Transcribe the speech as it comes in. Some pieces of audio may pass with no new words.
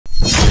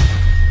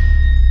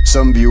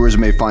Some viewers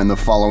may find the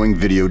following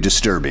video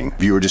disturbing.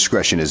 Viewer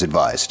discretion is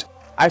advised.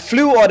 I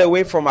flew all the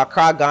way from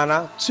Accra,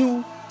 Ghana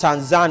to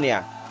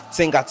Tanzania,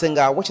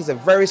 Tinga, which is a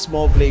very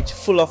small village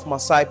full of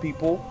Maasai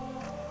people,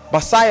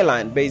 Maasai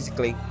land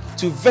basically,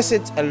 to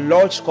visit a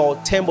lodge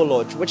called Temple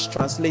Lodge, which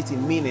translates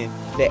in meaning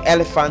the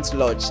Elephant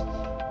Lodge.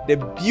 The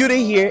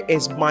beauty here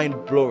is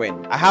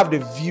mind-blowing. I have the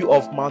view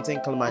of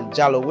Mountain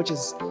Kilimanjaro, which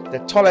is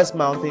the tallest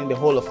mountain in the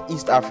whole of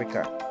East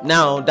Africa.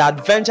 Now, the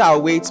adventure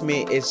awaits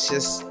me is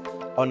just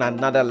on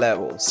another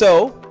level.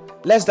 So,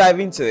 let's dive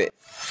into it.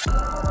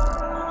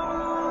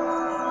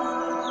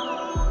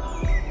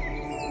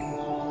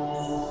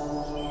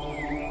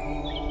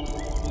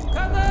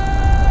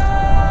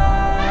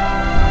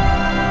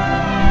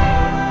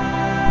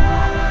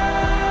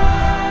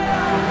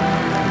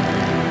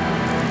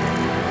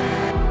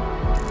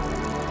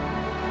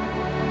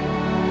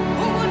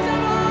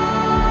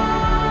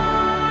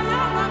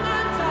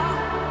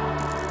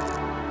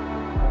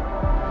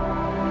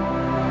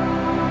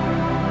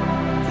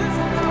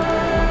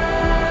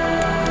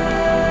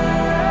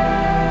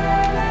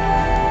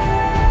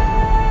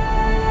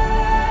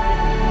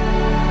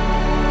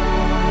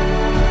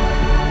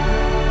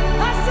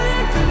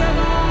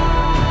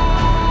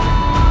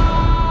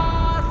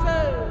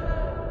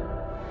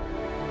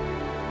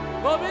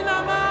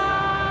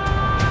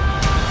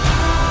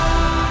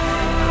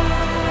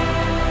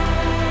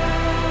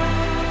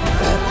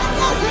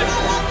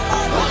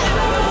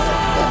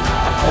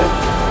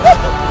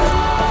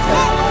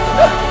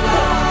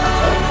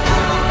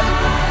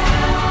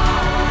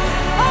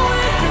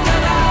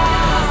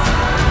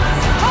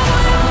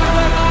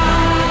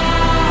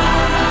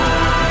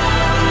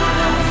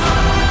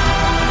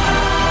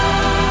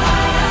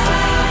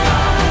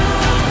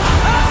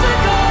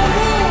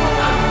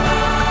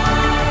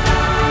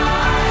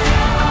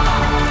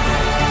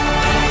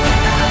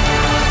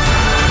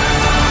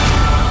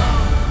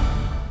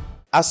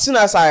 As soon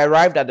as I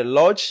arrived at the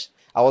lodge,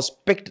 I was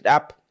picked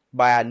up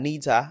by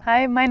Anita.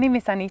 Hi, my name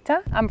is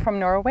Anita. I'm from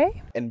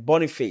Norway. And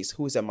Boniface,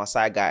 who is a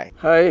Maasai guy.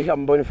 Hi,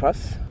 I'm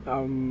Boniface.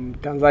 I'm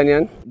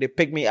Tanzanian. They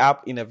picked me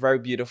up in a very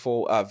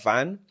beautiful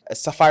van, a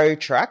safari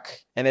truck,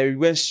 and then we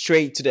went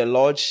straight to the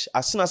lodge.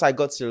 As soon as I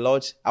got to the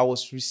lodge, I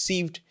was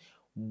received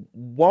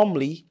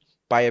warmly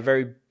by a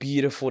very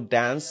beautiful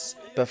dance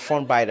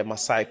performed by the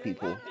Maasai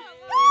people.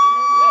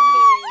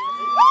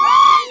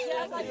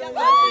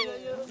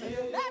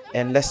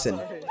 And listen,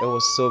 it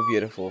was so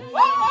beautiful.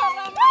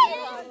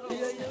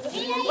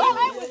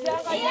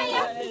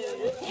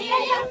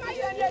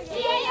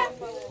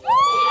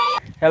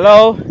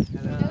 Hello.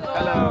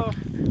 Hello.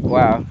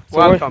 Wow. So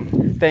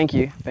welcome. Thank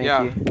you. Thank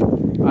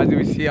you. As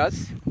you see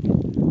us,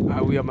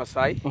 we are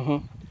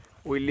Maasai.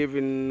 We live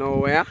in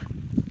nowhere.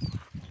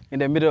 In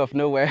the middle of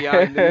nowhere.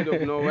 Yeah, in the middle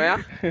of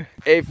nowhere.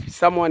 If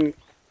someone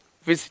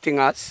visiting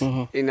us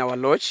in our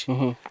lodge,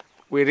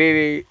 we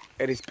really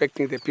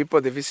respecting the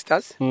people, the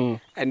visitors,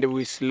 and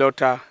we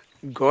slaughter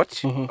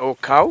goat or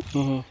cow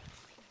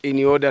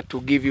in order to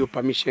give you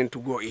permission to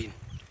go in.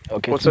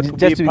 Okay, Also to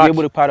be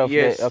able to part of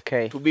yes, the,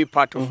 okay. to be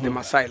part of the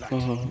Maasai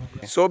land.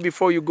 So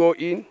before you go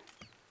in,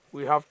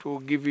 we have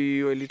to give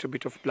you a little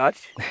bit of blood.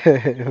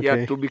 Okay.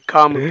 Yeah, to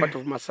become a part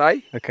of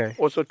Maasai. Okay.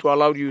 Also to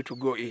allow you to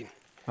go in.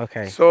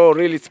 Okay. So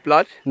really it's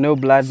blood. No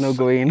blood, no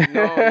go in. No,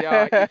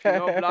 yeah, if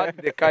no blood,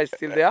 the car is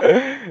still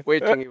there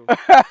waiting you.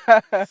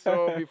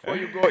 So before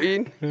you go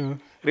in,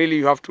 really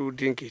you have to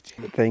drink it.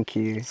 Thank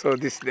you. So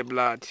this is the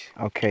blood.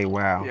 Okay,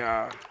 wow.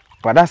 Yeah.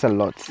 But that's a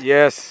lot.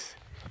 Yes.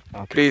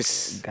 Okay.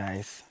 Please.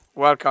 Guys.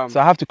 Welcome. So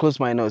I have to close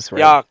my nose, right?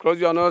 Yeah, close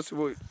your nose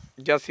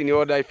just in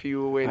order if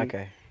you when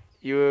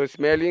you're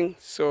smelling,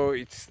 so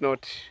it's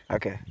not.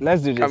 Okay,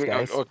 let's do this,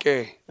 guys. Out.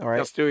 Okay. All right.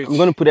 Just do it. I'm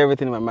going to put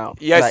everything in my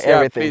mouth. Yes, like yeah,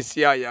 everything. please.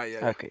 Yeah.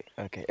 Okay,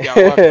 okay. Yeah,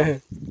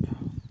 welcome.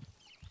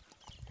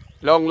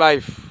 Long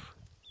life.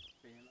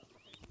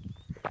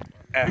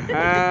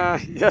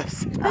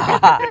 Yes.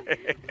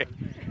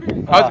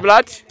 How's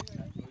blood?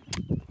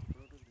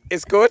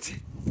 It's good?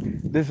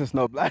 This is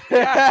not blood.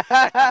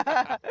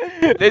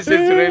 This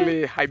is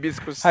really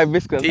hibiscus.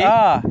 Hibiscus. Tea.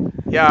 Ah.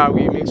 Yeah,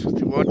 we mix with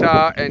the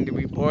water and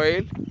we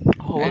boil.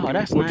 Oh, wow, and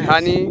that's we put nice.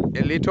 honey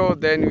a little,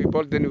 then we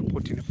boil, then we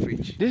put in the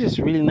fridge. This is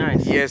really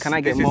nice. Yes. Can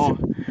I get more?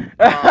 No.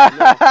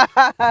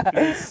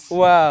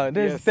 Wow.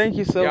 Yes. Thank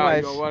you so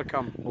much. You're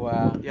welcome.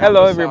 Wow. Yeah,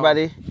 hello, that's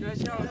everybody.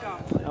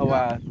 Oh,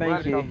 wow.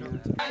 Thank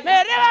you.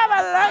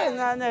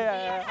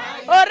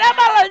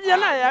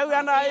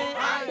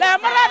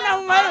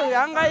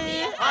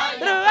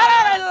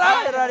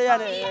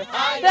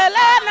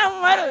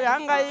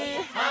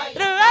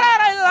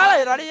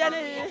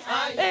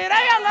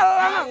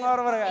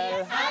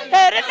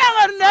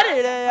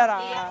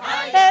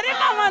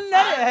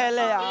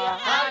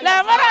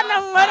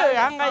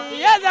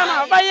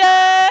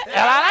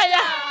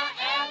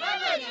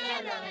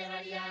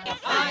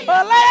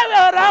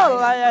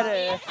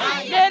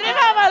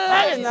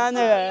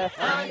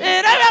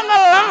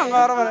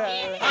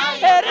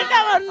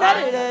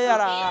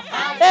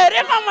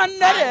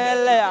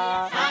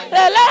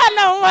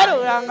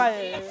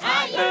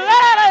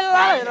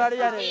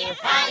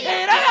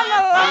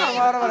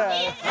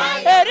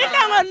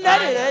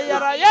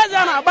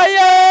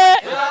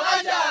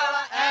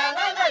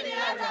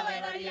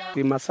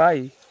 The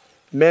Maasai,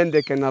 men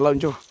they can allow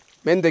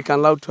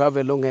to have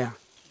a long hair,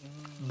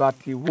 but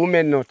the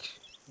women not.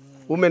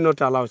 Women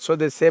not allowed. So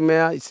the same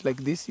hair, it's like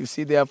this. You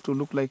see, they have to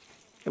look like.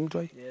 Yeah,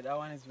 that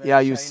one is very Yeah,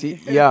 you shiny. see.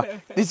 Yeah,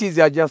 this is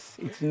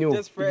it's new.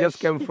 Just It just fresh.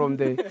 came from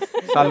the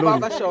salon.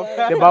 barber shop.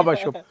 The barber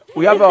shop.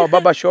 We have our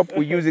barber shop.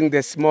 We're using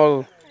the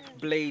small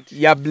Blade.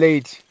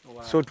 blade,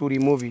 so to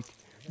remove it.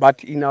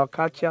 But in our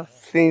culture,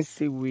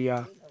 since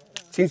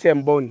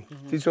I'm born,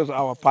 this was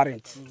our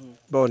parents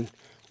born.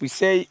 We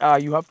say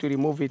you have to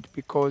remove it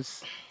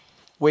because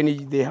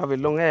when they have a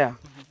long hair,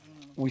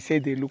 we say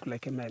they look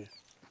like a man.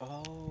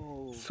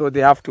 Oh. So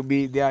they have to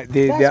be they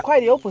That's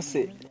quite the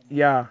opposite.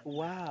 yeah.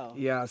 Wow.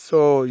 Yeah,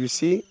 so you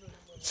see,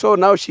 so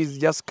now she's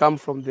just come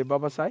from the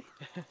Baba side,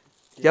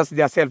 just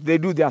themselves. They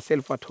do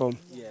themselves at home.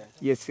 Yeah.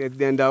 Yes, and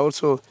then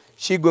also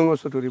she going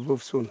also to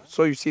remove soon.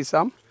 So you see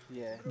some,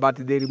 Yeah. but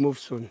they remove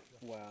soon.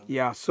 Wow.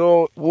 Yeah,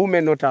 so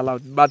women not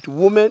allowed, but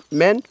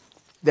men,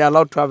 they are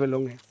allowed to have a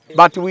long hair.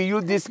 But we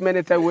use this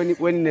many times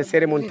when in a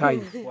ceremony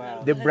time.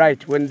 Wow. The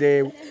bride when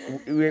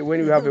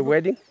we have a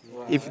wedding,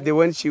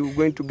 when she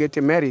going to get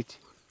married,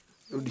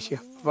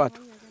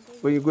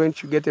 when you're going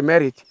to get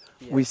married,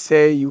 we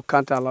say you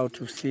can't allow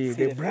to see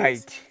the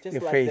bride, Just the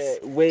like face.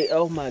 the way,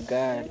 oh my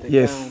God. The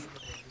Yes. gown.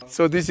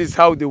 So this is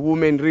how the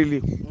women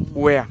really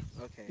wear.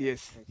 Okay.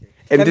 Yes. Okay.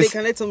 And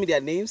Can they tell me their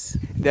names?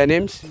 their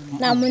names?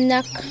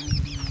 Namunak.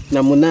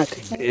 Namunak.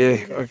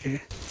 Yeah,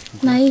 okay.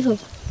 Naiho.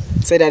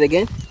 Say that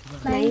again.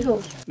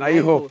 Naiho.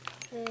 Naiho.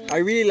 I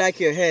really like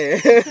your hair.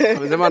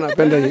 Wamesema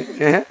napenda hii.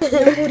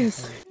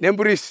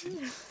 Nemburis.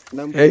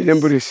 Hey,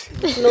 Nemburis.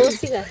 No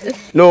cigarette.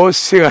 No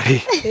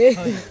cigarette.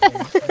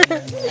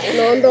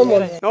 No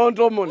ndomon. No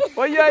ndomon.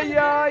 Oh yeah.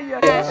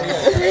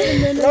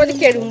 No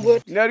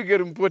dikerumbot.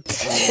 Narugerumput.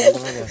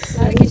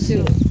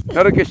 Nakishu.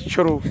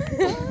 Narugeshuru.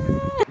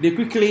 They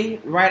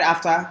quickly, right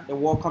after the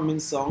welcoming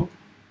song,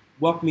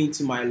 welcomed me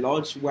to my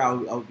lodge where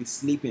I'll be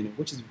sleeping,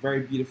 which is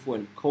very beautiful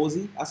and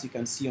cozy, as you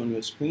can see on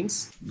your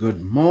screens.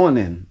 Good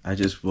morning. I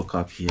just woke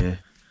up here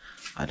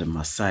at the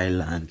Maasai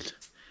land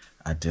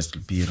at this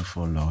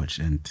beautiful lodge,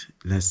 and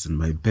listen,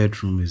 my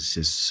bedroom is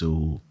just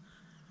so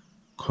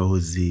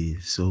cozy,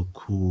 so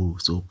cool,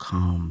 so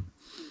calm,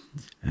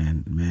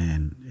 and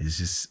man,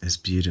 it's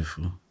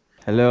beautiful.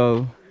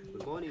 Hello.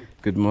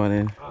 Good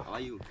morning. How are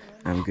you?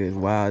 I'm good.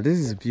 Wow, this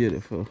is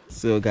beautiful.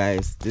 So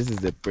guys, this is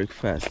the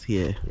breakfast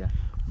here. Yeah.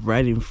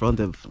 Right in front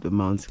of the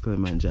Mount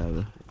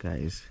Kilimanjaro,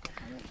 guys.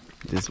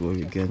 This is what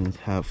we're gonna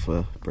have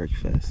for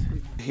breakfast.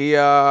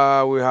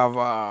 Here we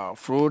have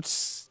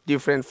fruits,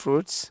 different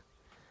fruits,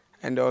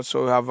 and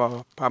also we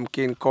have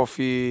pumpkin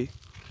coffee,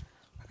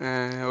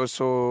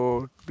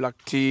 also black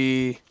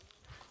tea.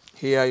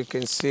 Here you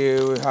can see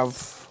we have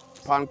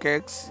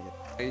pancakes.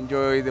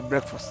 Enjoy the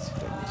breakfast.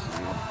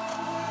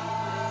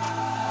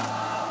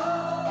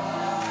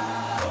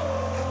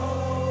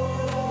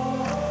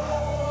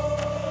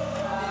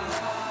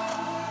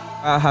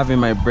 I'm having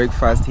my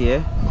breakfast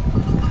here.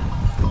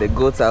 The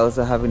goats are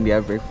also having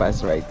their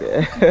breakfast right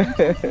there.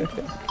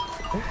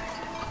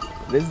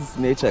 This is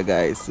nature,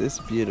 guys. It's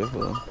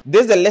beautiful.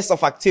 This is the list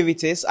of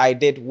activities I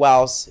did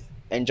whilst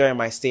enjoying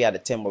my stay at the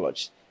Temple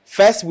Lodge.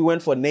 First, we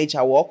went for a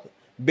nature walk,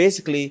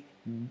 basically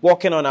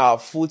walking on our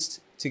foot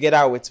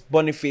together with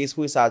Bonfire,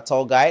 who is our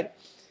tour guide,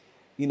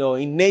 you know,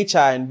 in nature,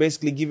 and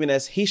basically giving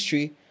us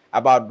history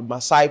about the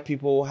Maasai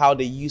people, how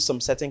they use some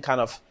certain kind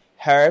of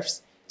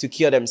herbs to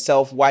cure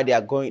themselves while they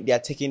are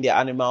taking their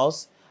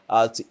animals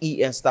to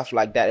eat and stuff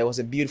like that. It was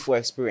a beautiful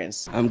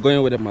experience. I'm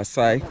going with a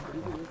Maasai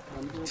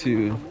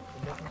to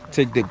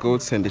take the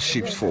goats and the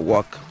sheep for a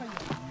walk.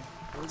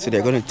 So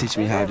they're going to teach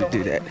me how to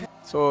do that.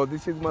 So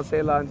this is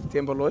Maasai Land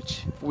Temple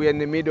Lodge. We are in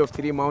the middle of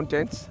 3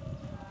 mountains.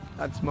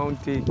 That's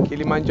Mount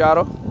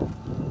Kilimanjaro,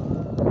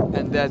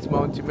 and that's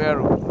Mount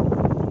Meru.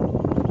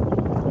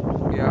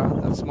 Yeah,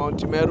 that's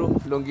Mount Meru,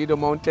 Longido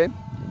Mountain.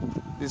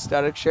 This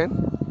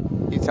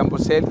direction, it's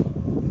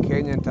Amboseli,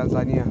 Kenya and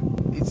Tanzania.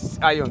 It's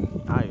iron.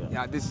 Iron.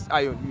 Yeah, this is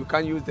iron. You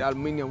can't use the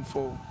aluminium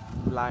for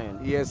Lion.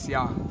 Yes,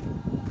 yeah.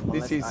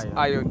 This that's is iron.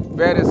 iron,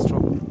 very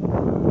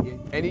strong.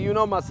 Yeah. And you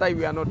know, Maasai,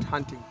 we are not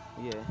hunting.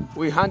 Yeah.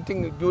 We're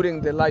hunting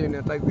during the lion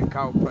attack the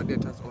cow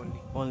predators only.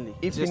 Only.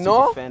 If just you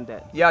know, to defend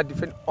that. Yeah,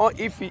 defend. Or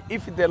if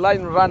the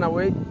lion run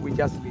away, we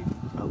just leave.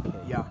 Okay.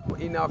 Yeah.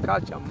 In our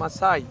culture,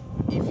 Maasai,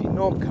 if you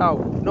know cow,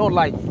 no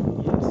life.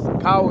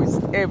 Yes. Cow is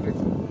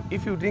everything.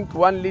 If you drink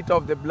 1 liter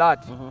of the blood,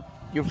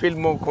 you feel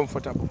more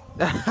comfortable.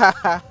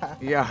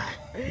 Yeah.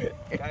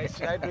 Guys,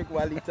 should I drink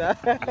 1 liter?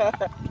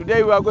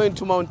 Today we are going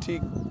to Mount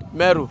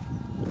Meru.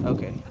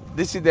 Okay.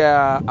 This is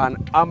an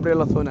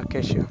umbrella thorn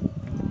acacia.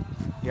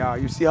 Yeah,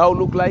 you see how it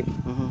look like?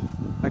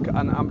 Like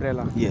an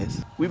umbrella.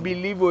 Yes. We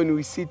believe when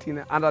we sit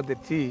under the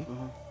tree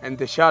and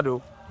the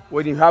shadow,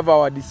 when you have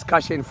our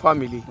discussion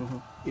family,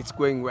 it's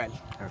going well.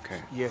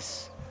 Okay.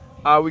 Yes.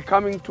 We're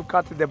coming to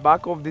cut the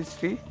bark of this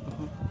tree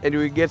and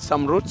we get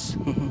some roots.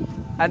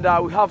 And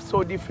we have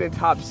so different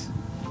herbs.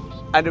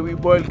 and we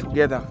boil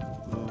together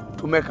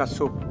to make a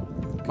soup.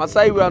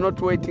 Maasai, we are not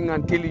waiting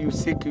until you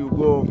sick, you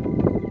go,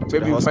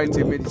 maybe you find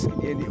the medicine.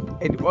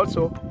 And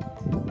also,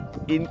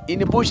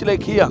 in a bush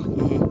like here,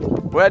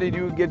 where did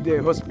you get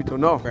the hospital?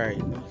 No.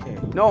 Right. Okay.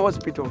 No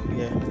hospital.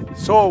 Yeah.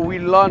 So we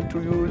learn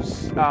to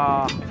use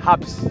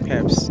herbs.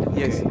 Herbs.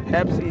 Yes, Okay.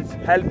 herbs is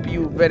help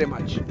you very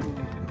much.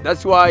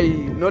 That's why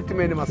not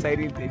many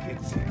Maasai they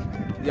get sick.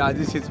 Yeah,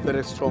 this is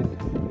very strong.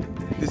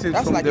 This is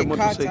That's from like the a car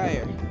motorcycle.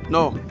 tire.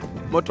 No,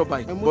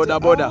 motorbike. A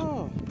Border.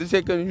 Oh. This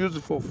I can use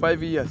for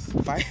 5 years.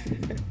 5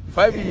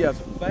 5 years.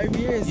 5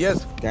 years.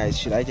 Yes. Guys,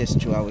 should I just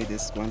throw away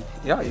this one?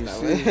 Yeah, you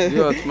see,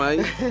 you are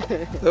mine.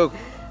 Look,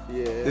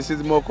 Yeah. this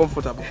is more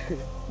comfortable.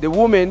 The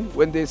women,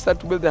 when they start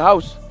to build the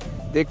house,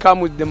 they come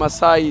with the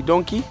Maasai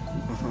donkey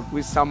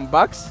with some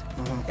bags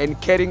and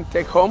carrying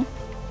take home,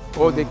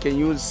 or they can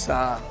use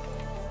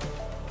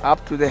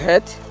up to the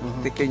head.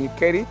 They can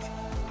carry it.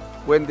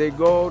 When they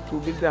go to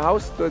build the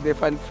house, so they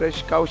find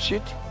fresh cow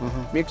shit,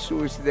 mix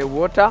with the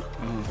water,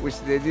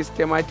 with this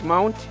termite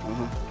mount,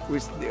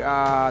 with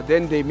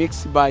then they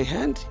mix by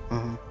hand,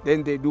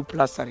 then they do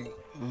plastering.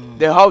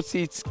 The house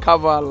is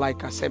covered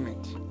like a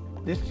cement.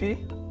 This tree,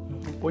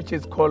 which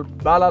is called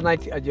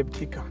Balanite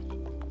Aegyptica.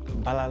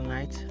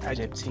 Balanite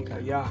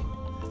Aegyptica. Yeah.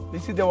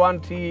 This is the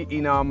one tree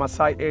in our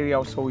Maasai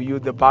area, so we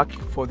use the bark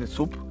for the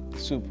soup.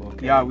 Soup,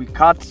 okay. Yeah, we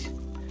cut.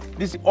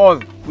 This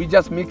oil, we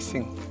just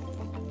mixing.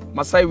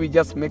 Maasai, we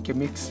just make a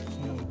mix.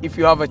 If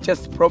you have a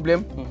chest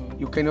problem,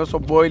 you can also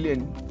boil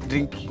and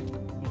drink.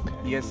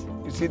 Yes.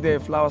 You see the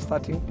flower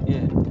starting?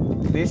 Yeah.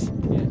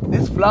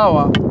 This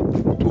flower,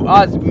 to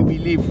us, we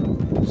believe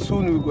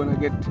soon we're gonna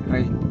get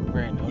rain.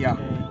 Rain. Okay. Yeah.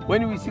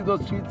 When we see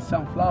those trees,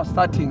 some flowers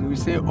starting, we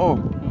say, oh,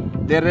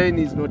 the rain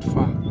is not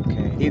far.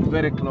 Okay. It's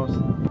very close.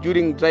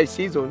 During dry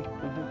season,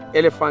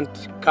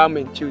 elephant come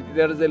and chew.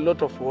 There is a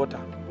lot of water,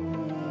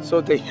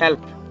 so they help.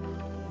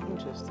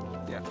 Interesting.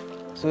 Yeah.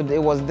 So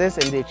it was this,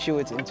 and they chew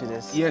it into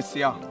this. Yes,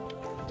 yeah.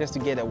 Just to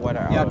get the water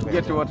out. Yeah, of to it.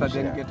 get the water,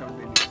 then Yeah. get out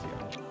the leaves.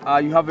 Yeah.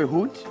 You have a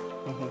hood,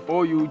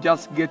 or you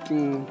just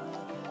getting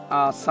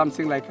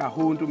something like a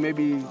hood,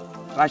 maybe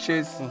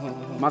rashes.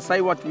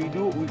 Maasai, what we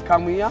do, we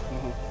come here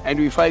and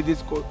we find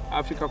this called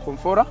Africa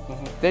Comfora.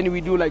 Then we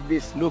do like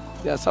this. Look,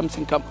 there's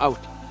something come out.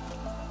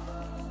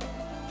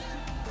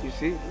 You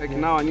see, like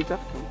now, Anita.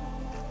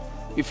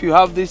 If you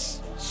have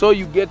this, so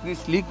you get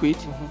this liquid.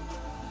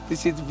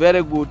 This is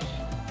very good.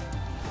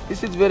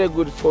 This is very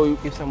good for you.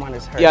 If someone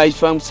is hurt. Yeah, if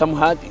some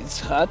hurt,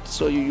 it's hurt,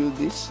 so you use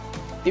this.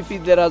 If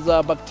there is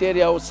a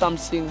bacteria or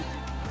something,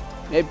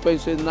 maybe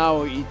person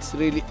now it's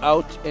really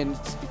out and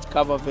it's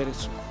covered very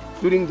soon.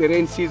 During the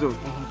rain season,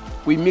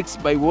 we mix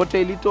by water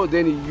a little,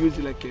 then you use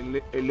like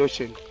a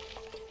lotion.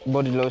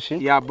 Body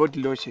lotion. Yeah,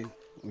 body lotion.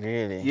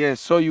 Really? Yes,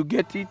 so you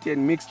get it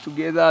and mix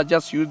together,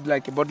 just use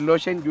like a body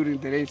lotion during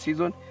the rain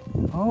season.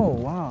 Oh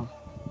wow!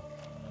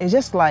 It's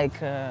just like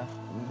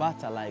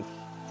butter, like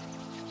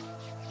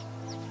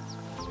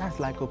that's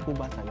like cocoa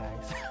butter,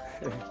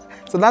 guys.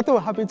 So that will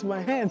happen to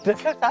my hand.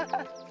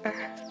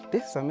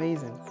 This is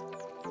amazing.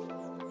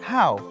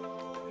 How?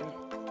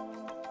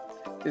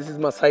 This is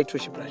Maasai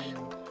toothbrush.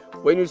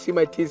 When you see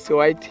my teeth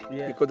white,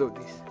 because of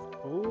this.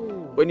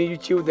 Ooh. When you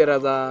chew, there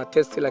is a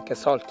taste like a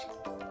salt.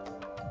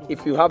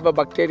 If you have a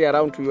bacteria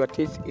around to your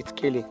teeth, it's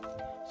killing.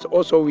 So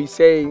also we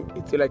say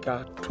it's like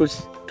a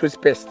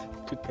toothpaste.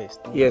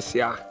 Toothpaste. Yes,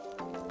 yeah.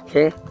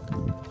 Okay.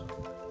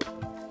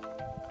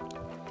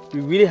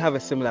 We really have a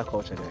similar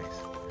culture,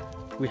 guys.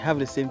 We have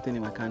the same thing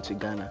in my country,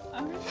 Ghana.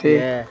 See?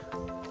 Yeah.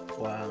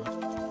 Wow.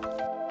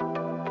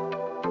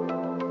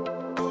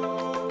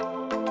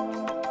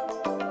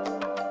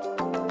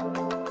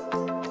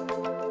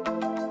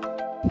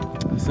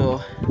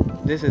 So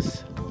this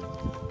is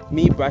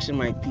me brushing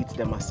my teeth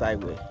the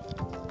Maasai way.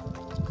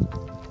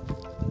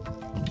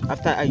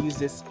 After I use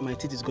this, my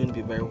teeth is going to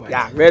be very white.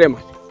 Yeah, very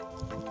much.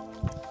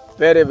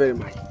 Very, very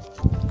much.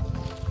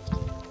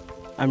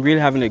 I'm really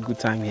having a good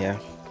time here,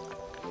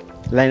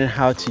 learning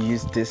how to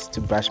use this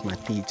to brush my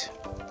teeth.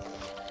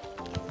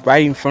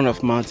 Right in front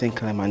of Mountain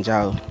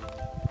Kilimanjaro.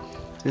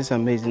 This is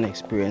an amazing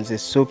experience.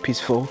 It's so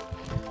peaceful.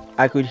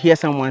 I could hear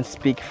someone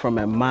speak from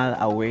a mile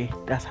away.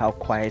 That's how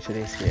quiet it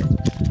is here.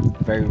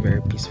 Very,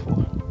 very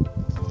peaceful.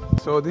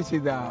 So this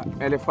is the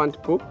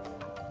elephant poop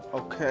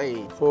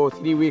Okay, for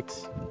 3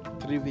 weeks.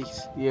 3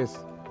 weeks. Yes,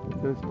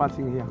 that's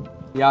passing here.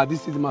 Yeah,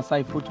 this is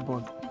Maasai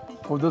football.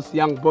 For those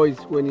young boys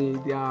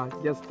when they are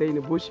just stay in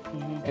the bush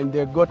and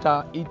they got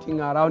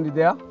eating around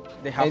there.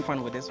 They have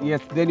fun with this one.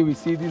 Yes, then we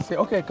see this, say,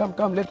 okay,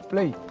 come, let's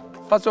play.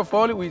 First of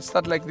all, we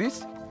start like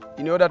this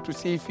in order to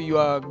see if you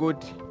are a good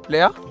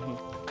player.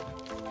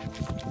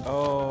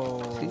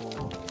 Oh. See?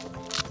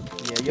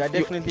 Yeah, you are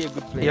definitely a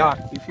good player. Yeah,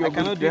 if you're I a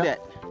good cannot do player. that.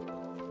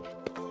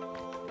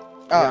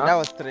 Oh, Yeah. that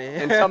was 3.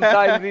 And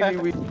sometimes really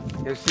we,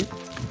 you see,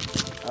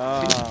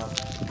 Oh,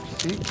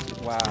 see,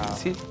 wow.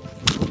 see,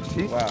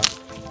 see, Wow.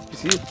 you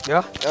see,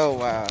 yeah, Oh,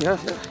 wow. yeah,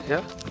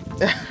 yeah,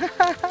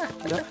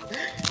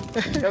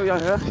 yeah,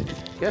 yeah,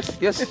 yes,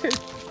 yes,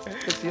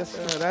 yes.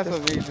 Oh, that's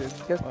amazing.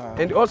 Yes. Wow.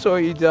 And also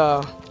it's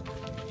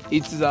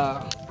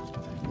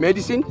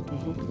medicine.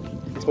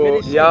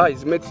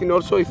 It's medicine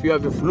also. If you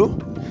have a flu,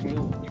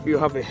 if you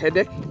have a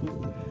headache,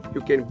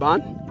 you can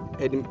burn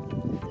and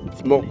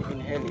smoke.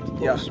 Inhale it.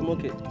 Yeah.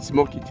 Smoke it.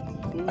 Smoke it.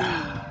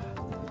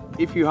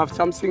 If you have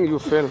something, you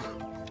feel,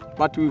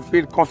 but you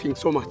feel coughing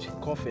so much.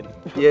 Coughing.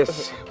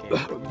 Yes,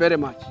 very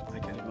much. I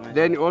can imagine.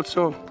 Then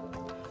also,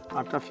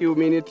 after a few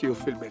minutes, you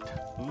feel better.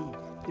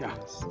 Yeah.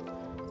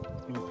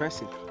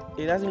 Impressive.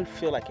 It doesn't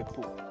feel like a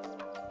poo.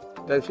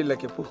 Doesn't feel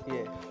like a poo.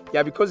 Yeah.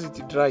 Yeah, because it's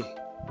dry.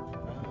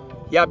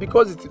 Yeah,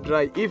 because it's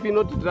dry. If it's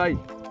not dry,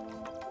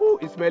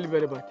 it smells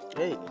very bad.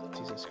 Hey,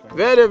 Jesus Christ.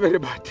 Very, very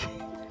bad.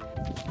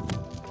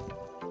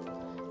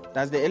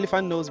 Does the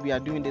elephant knows we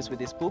are doing this with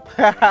his poop?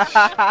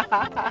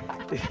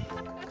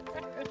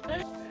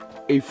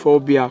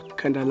 Euphorbia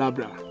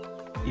candelabra.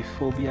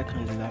 Euphorbia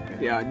candelabra.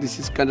 Yeah, this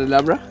is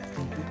candelabra.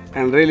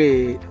 And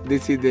really,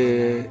 this is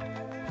the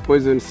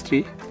poisonous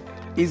tree.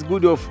 It's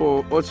good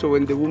for also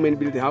when the women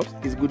build the house.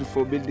 It's good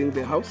for building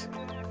the house.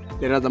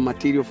 There are the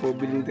material for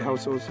building the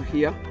house also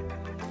here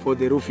for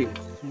the roofing.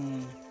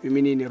 We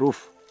mean in a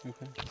roof.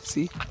 Okay.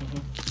 See?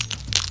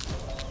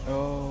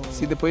 Oh.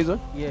 See the poison?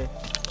 Yeah.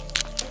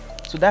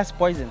 So that's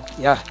poison.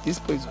 Yeah, this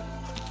poison.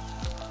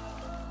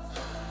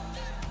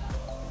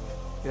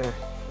 Yeah,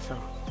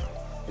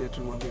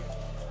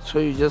 so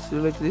you just do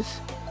like this.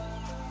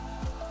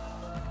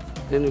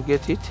 Then you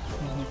get it.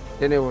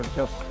 Then I will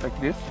just like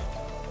this.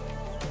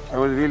 I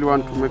will really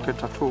want to make a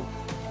tattoo.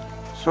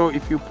 So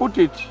if you put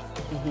it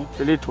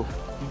a little,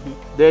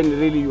 then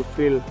really you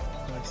feel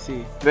I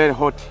see. very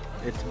hot.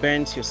 It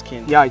burns your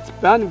skin. Yeah, it's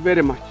burned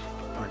very much.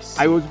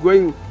 I was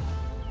going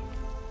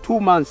 2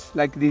 months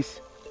like this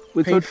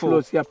without Painful.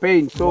 clothes. Yeah,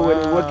 pain. So when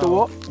I want to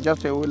walk,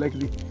 just I walk like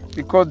this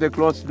because the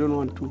clothes don't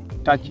want to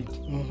touch it.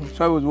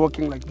 So I was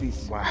walking like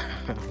this. Wow.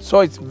 So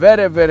it's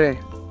very, very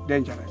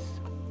dangerous.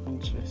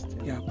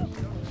 Interesting. Yeah.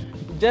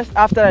 Just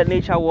after a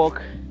nature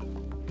walk,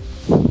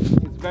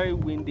 it's very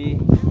windy.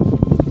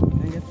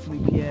 I just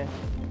sleep here.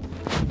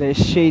 There's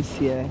shades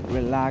here.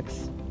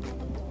 Relax.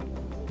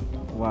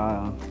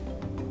 Wow.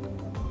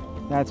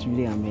 That's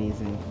really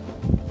amazing.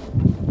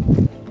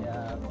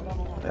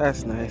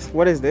 That's nice.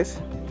 What is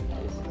this?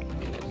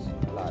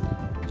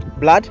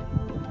 Blood?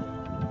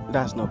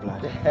 That's not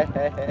blood.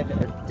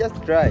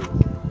 Just try.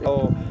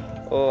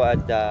 Oh,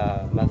 at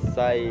the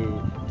Maasai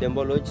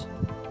temple lodge,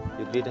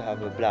 you need to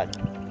have a blood.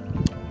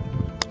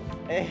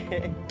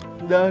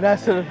 No,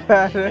 that's not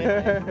blood.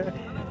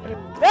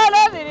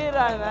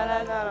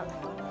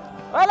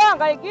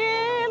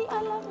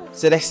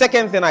 So the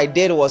second thing I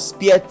did was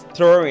spear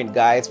throwing,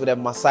 guys, with the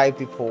Maasai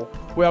people.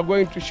 We are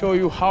going to show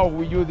you how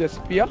we use the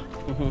spear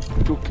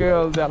to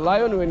kill the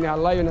lion when the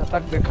lion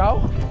attacks the cow.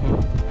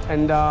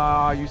 And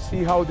you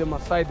see how the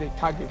Maasai, they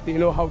target. They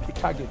know how to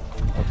target.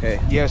 Okay.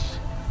 Yes.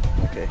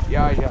 Okay.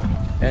 Yeah.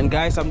 And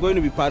guys, I'm going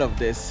to be part of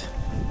this.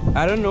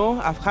 I don't know.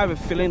 I have a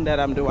feeling that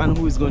I'm the one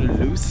who is going to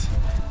lose.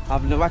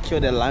 I've never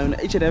killed a lion.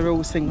 Each and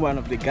every single one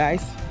of the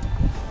guys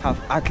have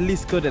at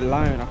least killed a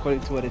lion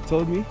according to what they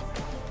told me.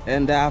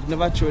 And I've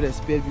never thrown a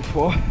spear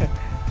before.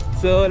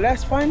 So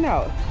let's find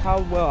out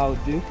how well I'll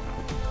do.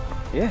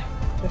 Yeah,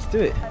 let's do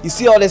it. You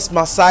see all these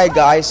Maasai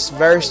guys,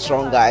 very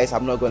strong guys,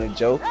 I'm not going to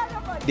joke.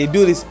 They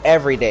do this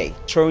every day,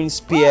 throwing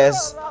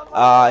spears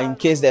in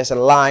case there's a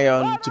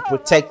lion to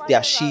protect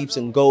their sheep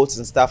and goats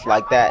and stuff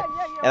like that.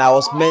 And I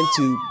was meant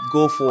to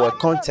go for a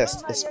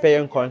contest, a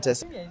spearing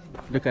contest.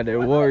 Look at the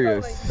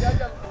warriors.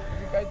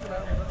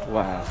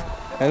 Wow.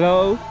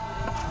 Hello?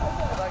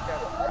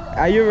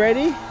 Are you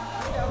ready?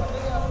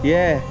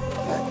 Yeah.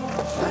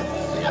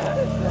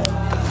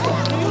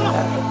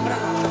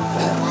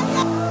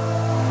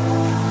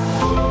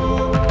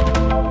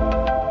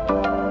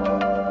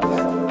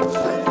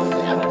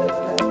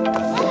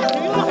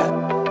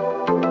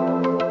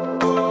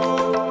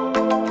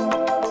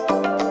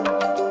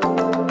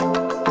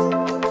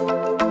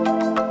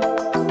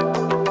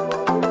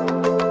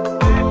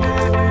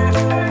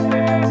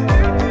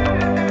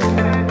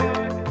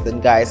 Then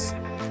guys,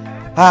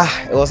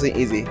 it wasn't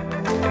easy.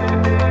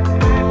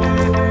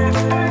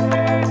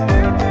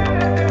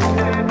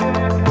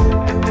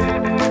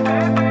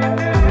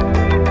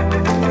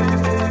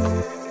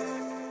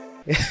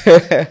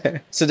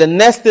 So the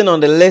next thing on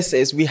the list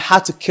is we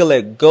had to kill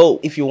a goat.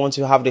 If you want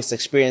to have this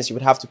experience, you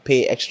would have to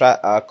pay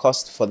extra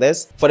cost for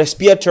this. For the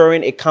spear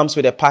throwing, it comes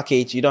with a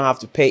package. You don't have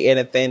to pay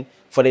anything.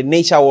 For the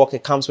nature walk,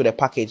 it comes with a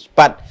package.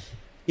 But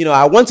you know,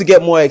 I want to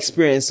get more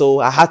experience,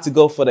 so I had to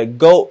go for the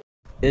goat.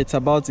 It's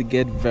about to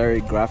get very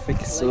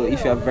graphic, so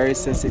if you are very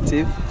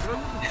sensitive,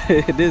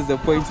 this is the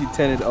point you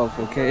turn it off,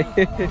 okay?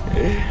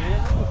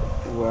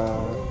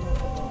 Wow.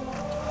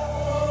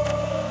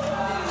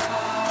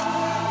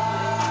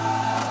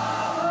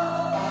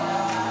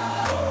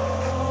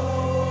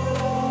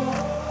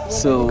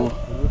 So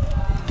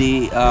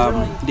they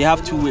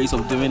have two ways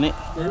of doing it.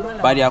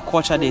 By their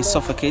culture, they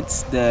suffocate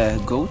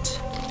the goat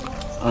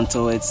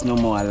until it's no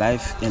more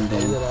alive, and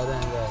then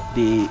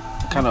they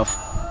kind of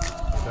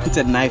put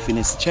a knife in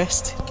his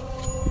chest,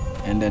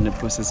 and then the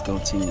process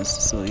continues.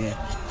 So yeah,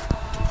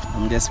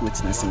 I'm just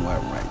witnessing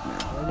one right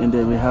now. And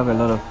then we have a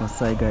lot of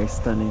Maasai guys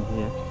standing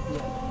here.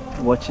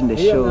 watching the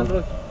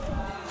show.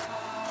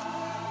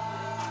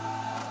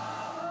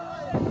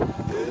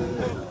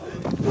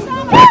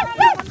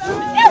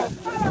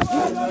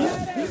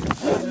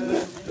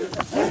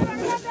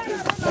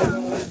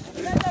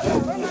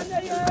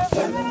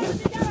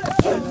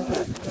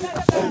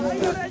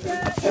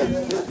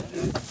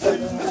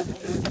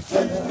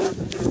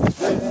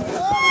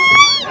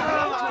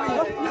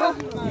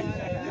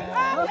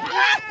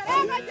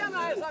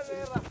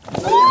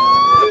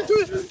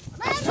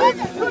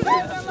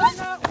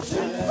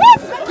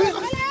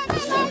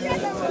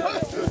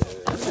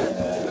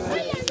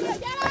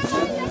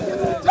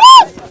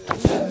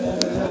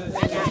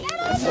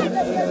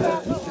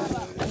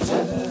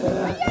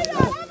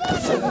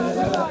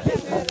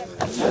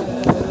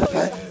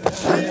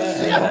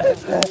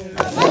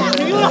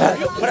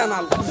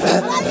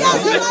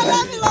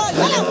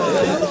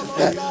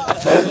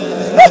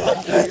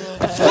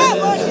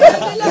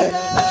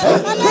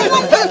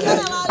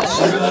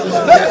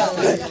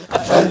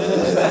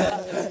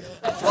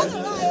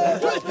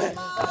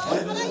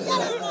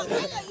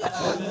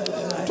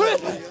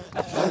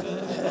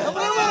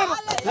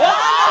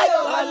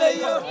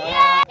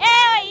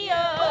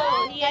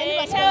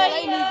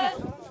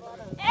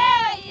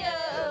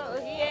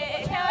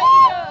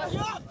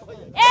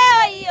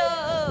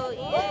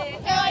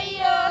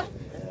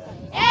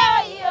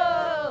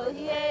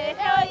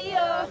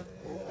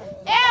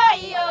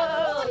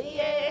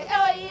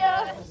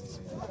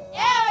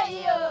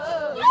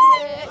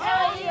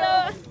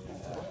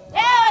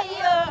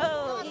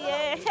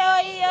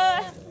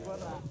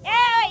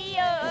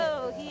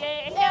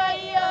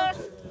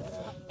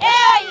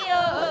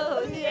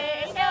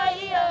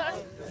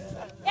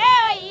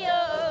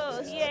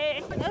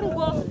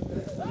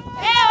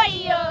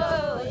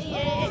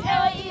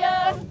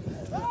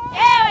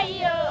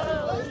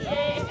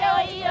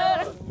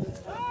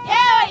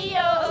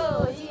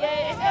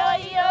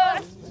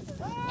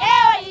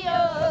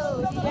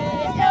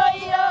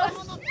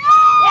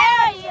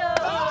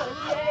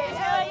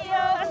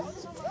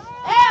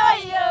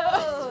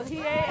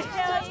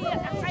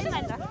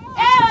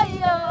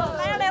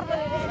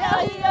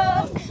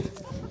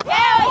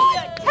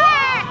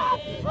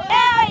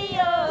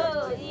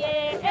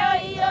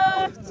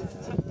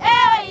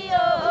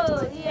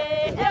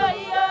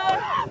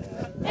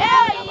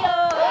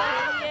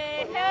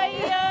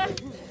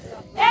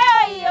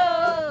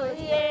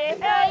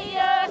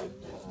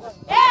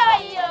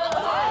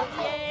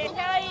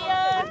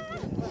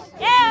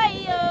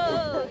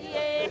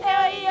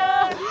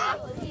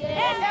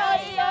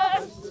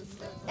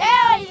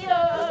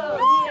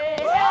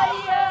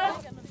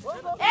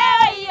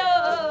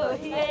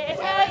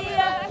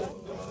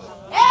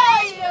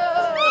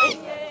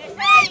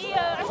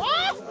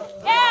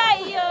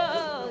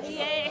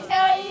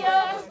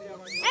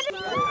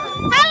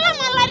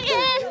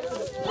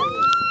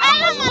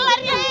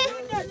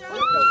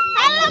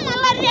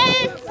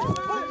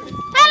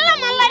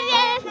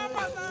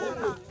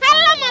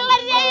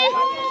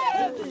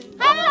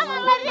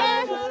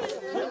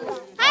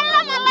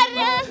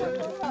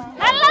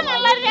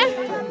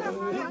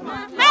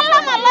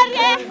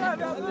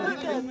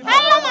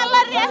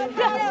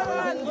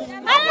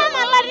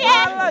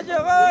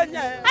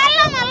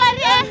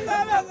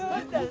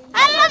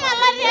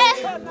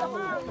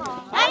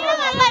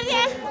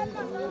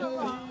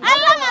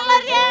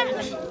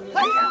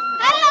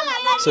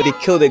 So they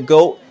killed the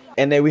goat,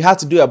 and then we had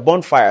to do a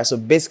bonfire. So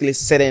basically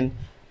sitting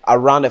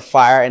around a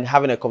fire and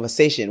having a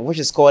conversation, which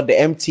is called the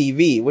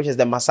MTV, which is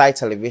the Maasai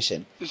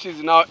television. This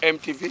is now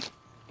MTV,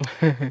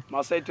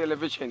 Maasai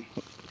television.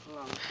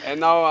 And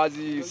now as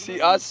you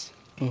see us,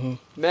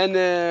 man,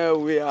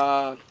 we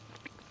are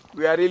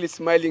really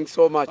smiling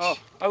so much.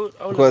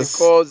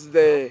 Because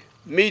the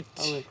meat,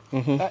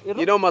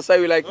 you know Maasai,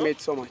 we like meat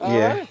so much.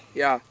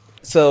 Yeah.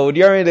 So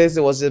during this,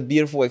 it was a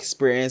beautiful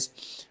experience.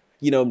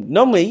 You know,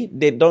 normally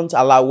they don't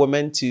allow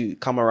women to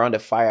come around the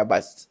fire,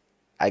 but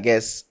I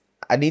guess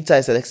Anita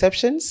is an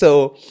exception.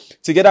 So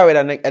together with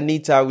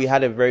Anita, we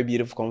had a very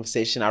beautiful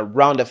conversation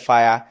around the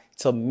fire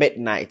till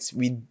midnight.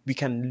 We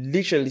can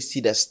literally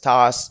see the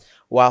stars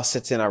while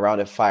sitting around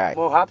the fire.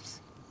 More hops,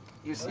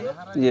 you see?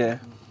 Yeah.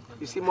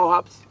 You see more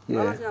hops?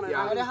 Yeah.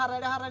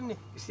 You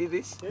see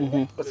this?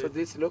 Also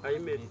this, look.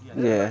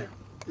 Yeah.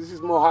 This is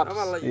more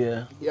hops.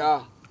 Yeah.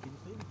 Yeah.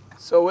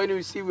 So when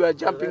you see we are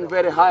jumping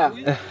very higher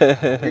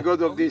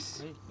because of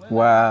this.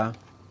 Wow.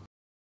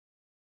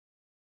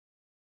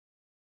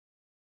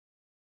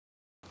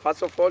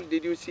 First of all,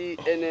 did you see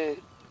any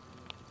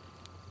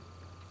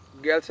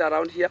girls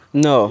around here?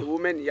 No. The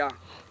women, yeah.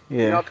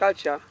 Yeah. In our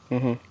culture,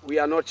 we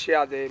are not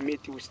share the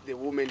meat with the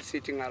women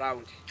sitting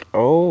around.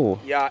 Oh.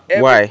 Yeah,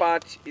 every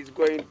part is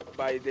going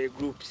by the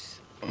groups.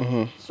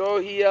 So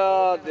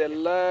here, the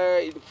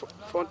leg,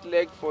 front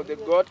leg for the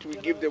goat, we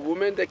give the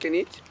women, they can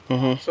eat.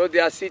 So they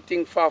are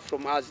sitting far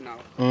from us now.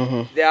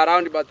 They are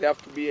around, but they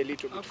have to be a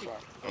little bit far.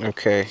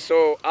 Okay.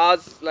 So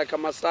us, like a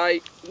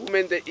Maasai,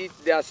 women, they eat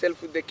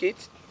themselves with the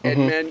kids,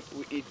 and men,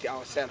 we eat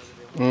ourselves.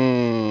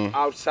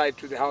 Outside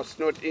to the house,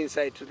 not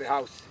inside to the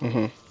house.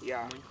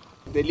 Yeah.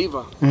 The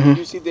liver.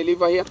 You see the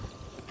liver here?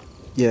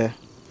 Yeah.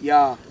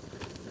 Yeah.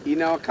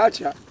 In our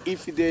culture,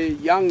 if the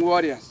young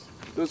warriors,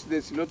 those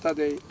they slaughter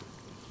the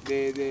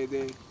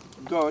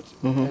goat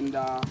and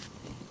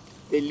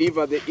the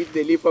liver, they eat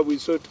the liver we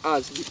sold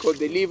us because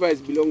the liver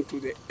is belong to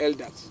the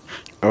elders.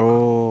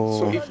 Oh.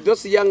 So if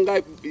those young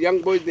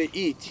boys they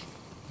eat,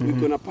 we're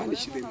gonna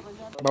punish them.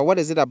 But what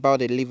is it about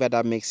the liver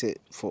that makes it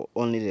for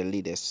only the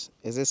leaders?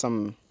 Is it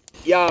some?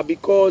 Yeah,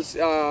 because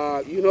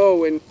you know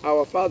when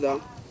our father,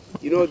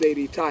 you know they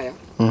retire,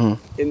 and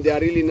they are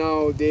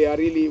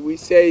really we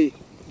say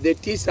the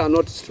teeth are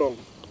not strong,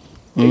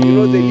 and you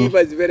know the liver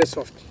is very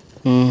soft.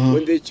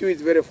 When they chew,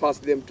 it's very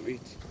fast them to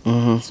eat.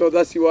 So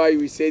that's why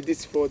we say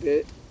this for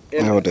the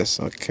elders.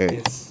 Okay.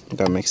 Yes.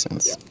 That makes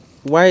sense. Yeah.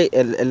 Why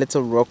a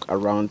little rock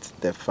around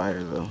the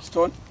fire though?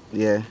 Stone.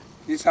 Yeah.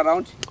 This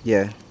around.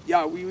 Yeah.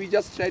 Yeah, we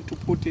just try to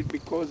put it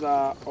because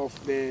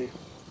of the.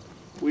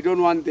 We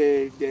don't want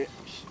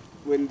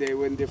when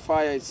the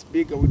fire is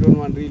bigger. We don't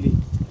want really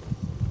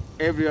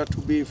everywhere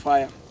to be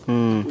fire.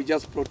 We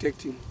just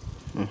protecting.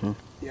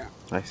 Yeah.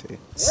 I see.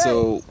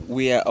 So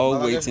we are all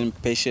waiting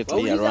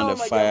patiently around the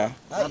fire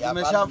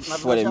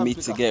for the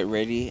meat to get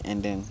ready,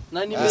 and then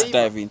let's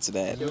dive into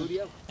that.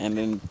 And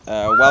then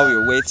while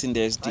we're waiting,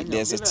 there's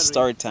a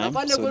story time,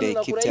 so they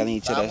keep telling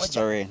each other a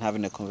story and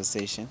having a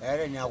conversation,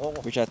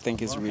 which I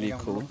think is really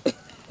cool.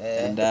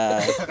 And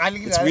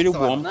it's really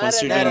warm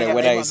considering the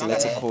weather is a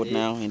little cold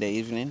now in the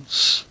evening.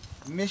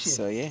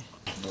 So yeah.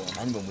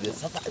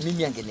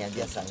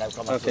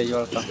 Okay, you're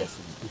welcome.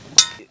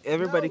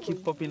 Everybody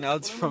keep popping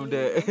out from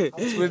the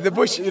With the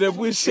bush. in the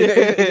bush. In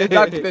the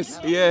darkness.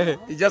 Yeah.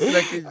 It's just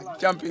like it's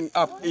jumping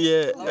up.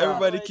 Yeah.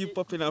 Everybody keep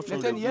popping out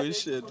from the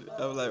bush. And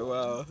I'm like,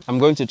 wow. I'm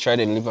going to try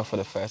the liver for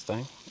the first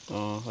time.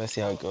 Let's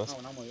see how it goes.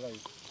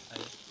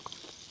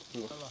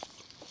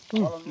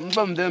 It's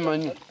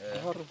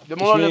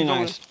really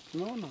nice.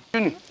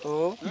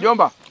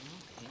 Jomba.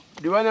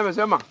 Diwani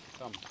amesema.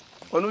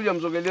 Wanuja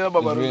msogelea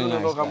baba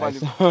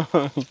Nice.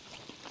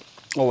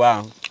 Oh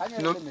wow.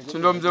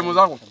 Ndio mzee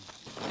mzako.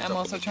 I'm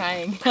also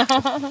trying.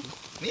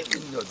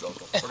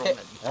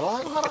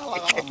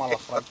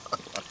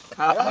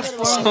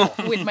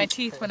 With my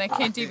teeth when I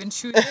can't even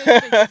chew. It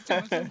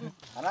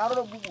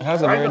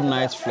has a very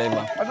nice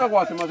flavor. Hata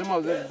kwa sema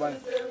mzee bwana.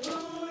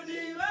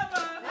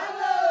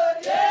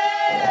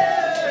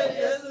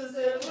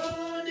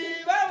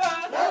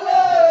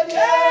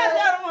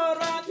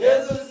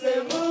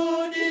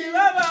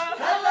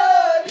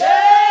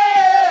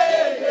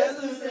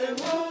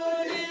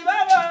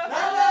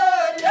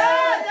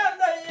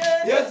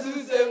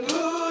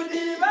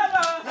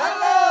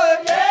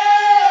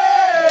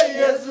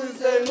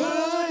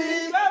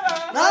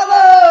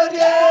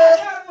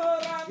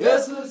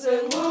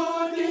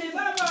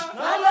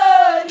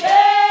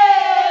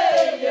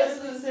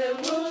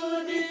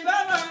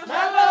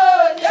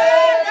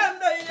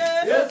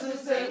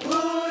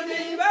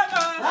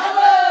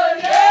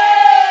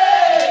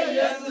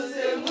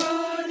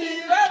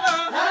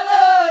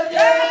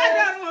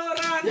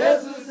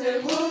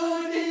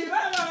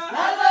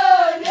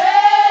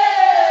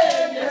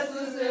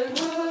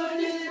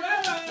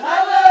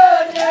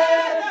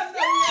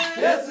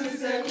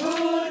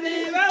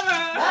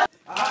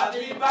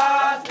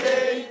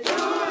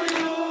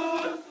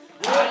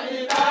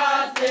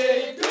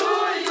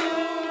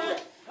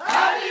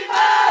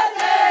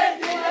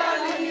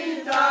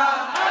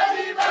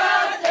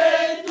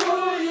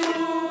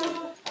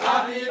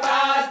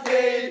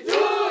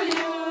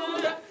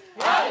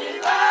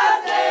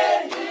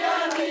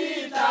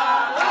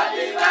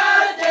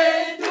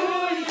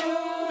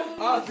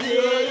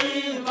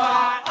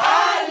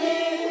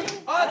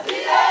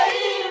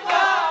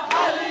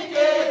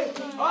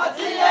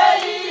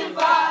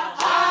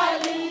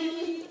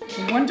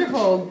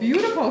 Wonderful,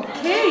 beautiful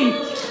cake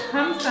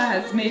Hamza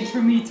has made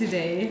for me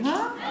today,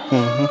 huh?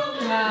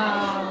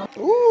 Wow.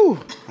 Ooh,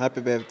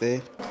 happy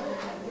birthday.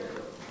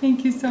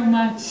 Thank you so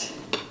much.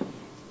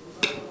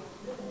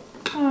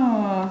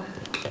 Oh,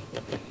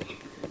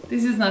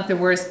 this is not the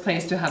worst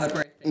place to have a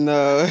birthday.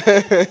 No.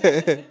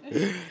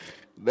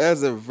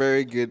 That's a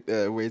very good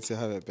way to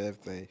have a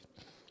birthday.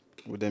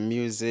 With the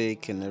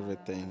music and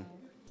everything.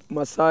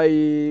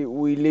 Maasai,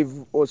 we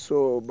live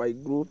also by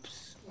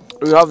groups.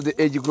 We have the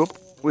age group.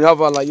 We have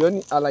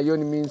Alayoni.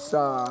 Alayoni means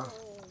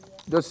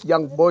those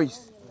young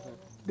boys.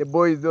 The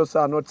boys, those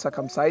are not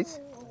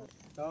circumcised.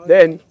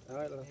 Then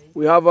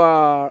we have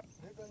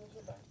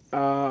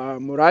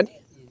Morani.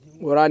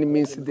 Morani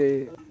means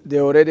they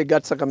already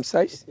got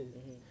circumcised.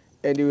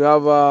 And we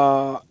have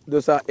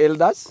those are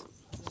elders,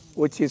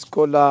 which is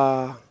called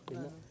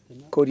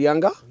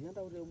Korianga.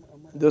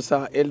 Those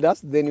are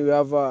elders. Then we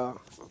have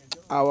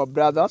our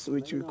brothers,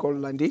 which we call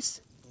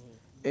Landis.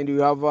 And we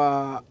have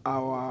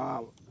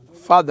our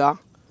father,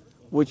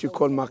 which we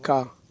call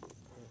Maka.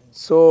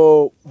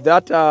 So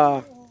that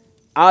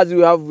as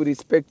we have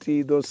respect,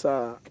 those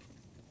are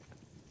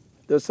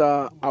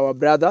our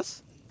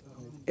brothers,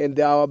 and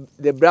our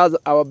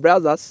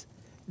brothers,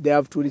 they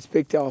have to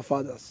respect our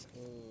fathers.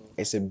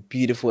 It's a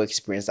beautiful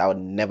experience. I would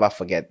never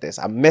forget this.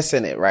 I'm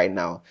missing it right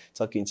now,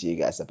 talking to you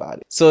guys about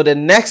it. So the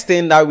next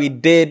thing that we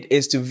did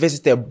is to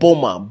visit the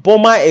Boma.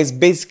 Boma is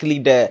basically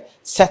the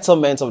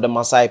settlement of the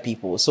Maasai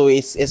people. So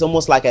it's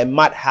almost like a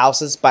mud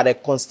houses, but a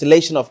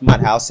constellation of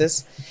mud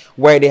houses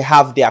where they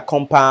have their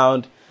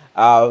compound,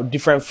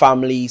 different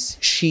families,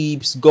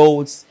 sheep,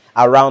 goats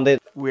around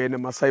it. We're in a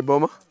Maasai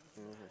Boma.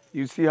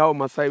 You see how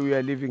Maasai we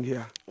are living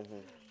here.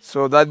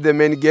 So that's the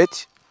main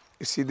gate.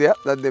 You see there,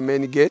 that's the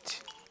main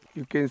gate.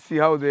 You can see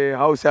how the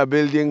house are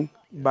building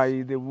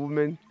by the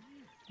women.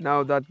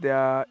 Now that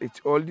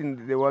it's old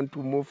and they want to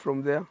move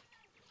from there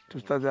to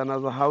start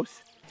another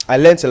house. I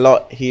learned a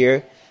lot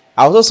here.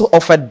 I was also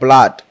offered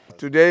blood.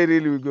 Today,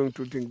 really, we're going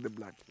to drink the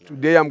blood.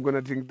 Today, I'm going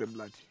to drink the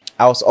blood.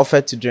 I was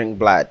offered to drink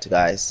blood,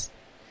 guys.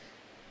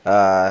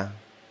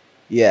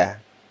 Yeah.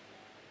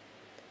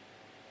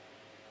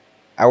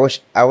 I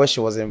wish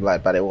it wasn't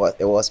blood, but it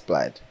was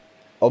blood.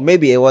 Or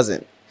maybe it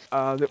wasn't.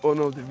 The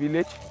owner of the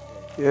village,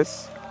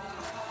 yes.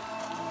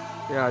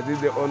 Yeah, this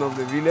is the owner of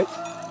the village.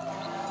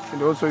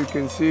 And also you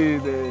can see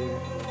the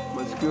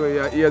mosquito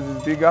here, ears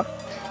is bigger.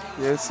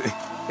 Yes.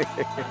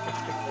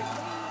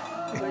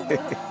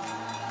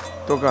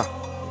 Toka.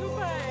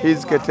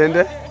 He's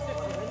Ketende.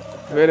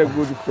 Very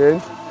good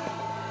friend.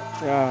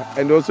 Yeah,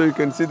 and also you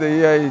can see the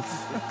ear is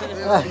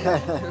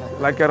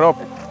like a rope.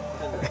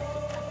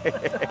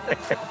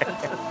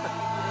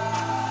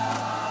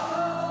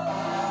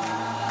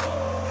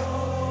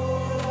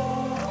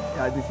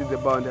 Yeah, this is the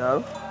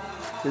boundary.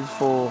 This is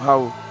for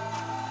how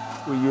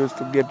we used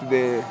to get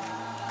the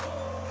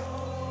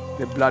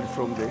blood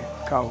from the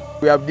cow.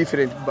 We have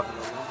different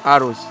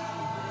arrows,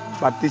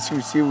 but this you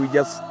see we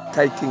just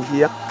tighten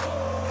here.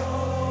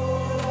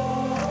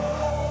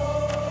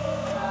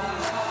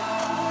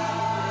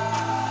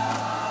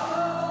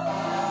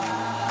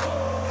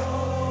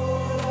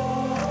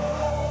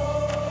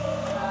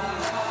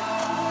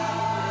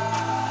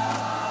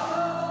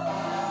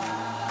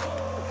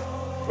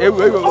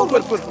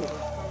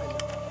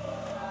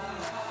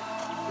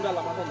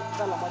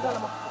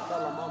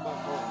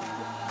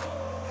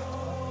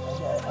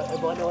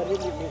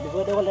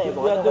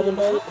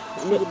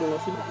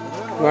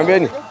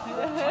 Ngambeni.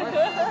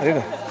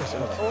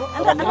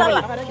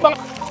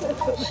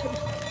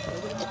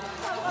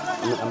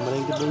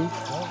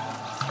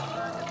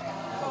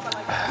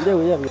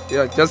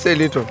 Yeah, just a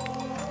little.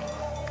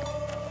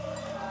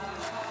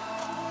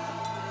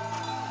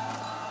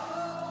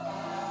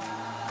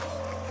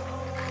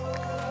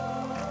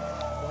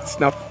 It's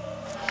enough.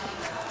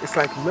 It's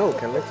like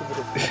milk, a little bit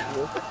of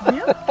milk.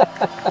 Yeah.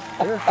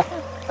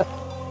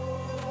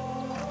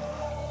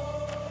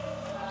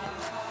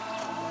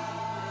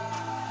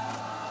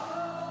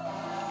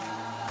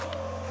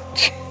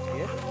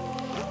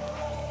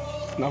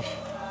 Enough.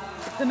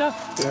 It's enough.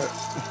 Yeah.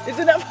 It's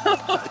enough.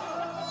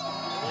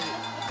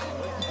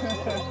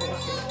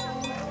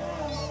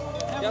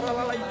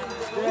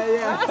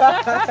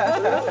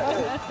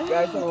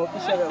 Guys, I'm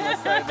officially on my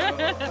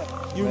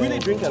side. You really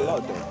drink a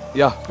lot, though.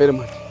 Yeah, very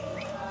much.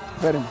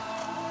 Very much.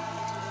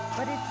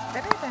 But it's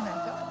better than I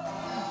thought.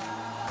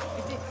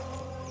 Is it?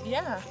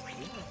 Yeah.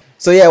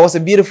 So yeah, it was a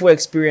beautiful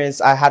experience.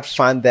 I had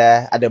fun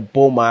there at the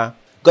Boma.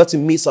 Got to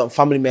meet some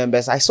family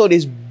members. I saw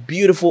this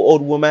beautiful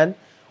old woman.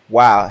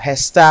 Wow, her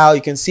style,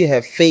 you can see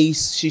her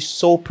face. She's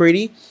so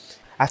pretty.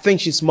 I think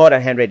she's more than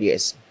 100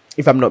 years,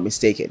 if I'm not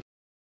mistaken.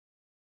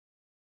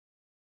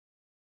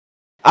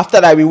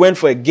 After that, we went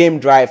for a game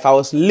drive. I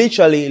was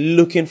literally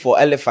looking for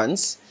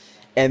elephants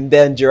and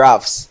then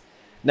giraffes.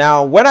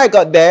 Now, when I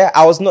got there,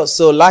 I was not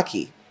so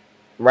lucky,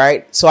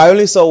 right? So I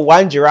only saw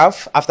one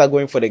giraffe after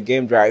going for the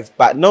game drive.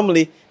 But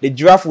normally, the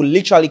giraffe will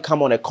literally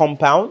come on a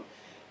compound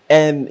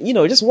and, you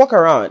know, just walk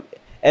around.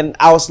 And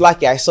I was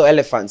lucky. I saw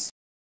elephants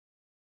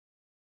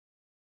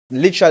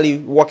literally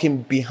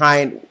walking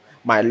behind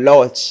my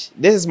lodge.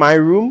 This is my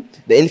room.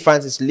 The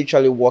elephant is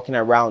literally walking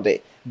around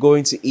it,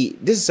 going to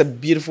eat. This is a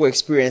beautiful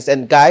experience.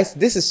 And guys,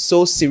 this is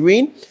so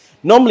serene.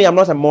 Normally, I'm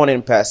not a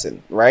morning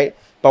person, right?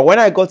 But when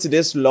I got to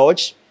this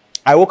lodge,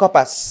 I woke up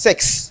at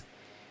 6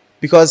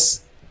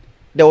 because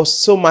there was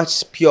so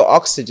much pure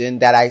oxygen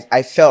that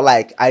I felt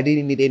like I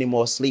didn't need any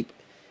more sleep.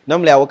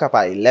 Normally, I woke up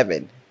at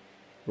 11,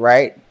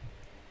 right?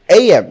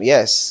 AM,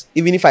 yes,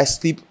 even if I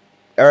sleep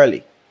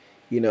early,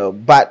 you know.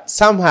 But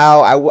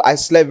somehow I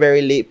slept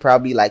very late,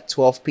 probably like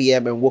 12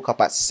 p.m. and woke up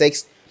at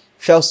 6.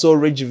 Felt so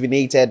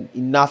rejuvenated,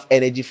 enough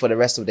energy for the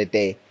rest of the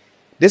day.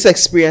 This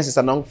experience is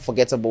an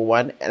unforgettable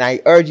one, and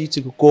I urge you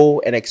to go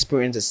and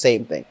experience the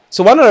same thing.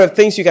 So one of the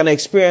things you can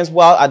experience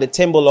while at the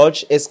Tembo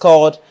Lodge is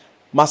called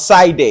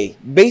Maasai Day.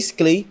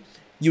 Basically,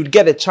 you'd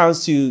get a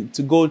chance to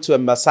go to a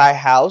Maasai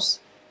house,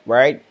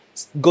 right?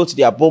 Go to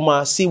their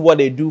boma, see what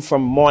they do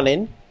from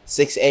morning,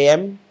 6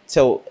 a.m.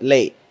 till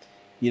late.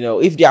 You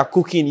know, if they are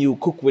cooking, you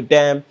cook with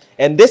them.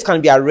 And this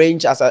can be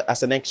arranged as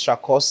an extra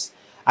cost.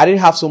 I didn't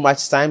have so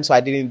much time, so I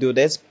didn't do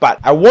this. But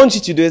I want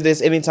you to do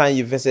this anytime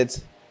you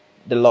visit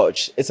the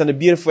lodge. It's a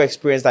beautiful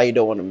experience that you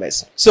don't want to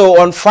miss. So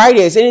on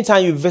Fridays,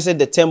 anytime you visit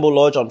the Tembo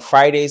Lodge on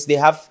Fridays, they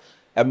have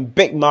a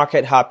big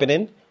market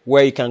happening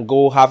where you can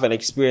go have an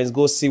experience,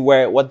 go see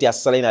what they are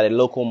selling at the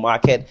local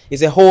market.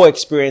 It's a whole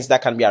experience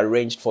that can be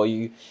arranged for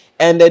you.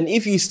 And then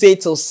if you stay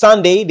till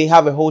Sunday, they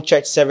have a whole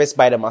church service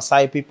by the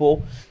Maasai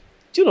people.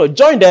 You know,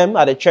 join them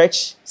at the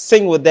church,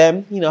 sing with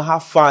them, you know,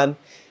 have fun,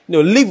 you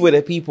know, live with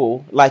the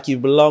people like you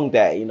belong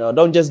there. You know,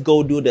 don't just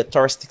go do the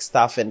touristic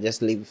stuff and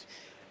just leave.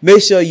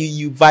 Make sure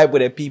you vibe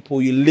with the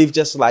people, you live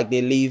just like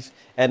they live,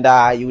 and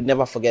you will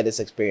never forget this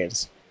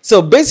experience.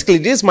 So basically,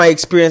 this is my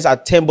experience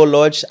at Tembo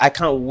Lodge. I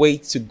can't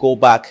wait to go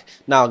back.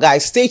 Now,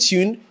 guys, stay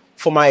tuned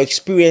for my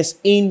experience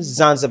in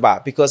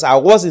Zanzibar, because I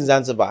was in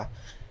Zanzibar.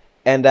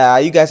 And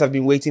you guys have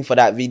been waiting for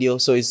that video,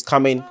 so it's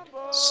coming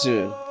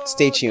soon.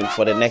 Stay tuned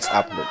for the next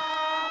upload.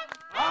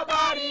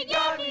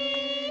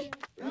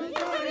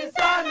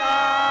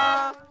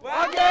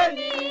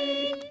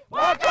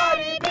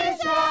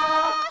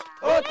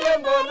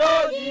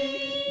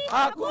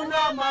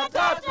 Hakuna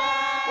matata,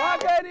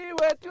 wageni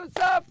wetu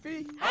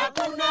safi,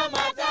 hakuna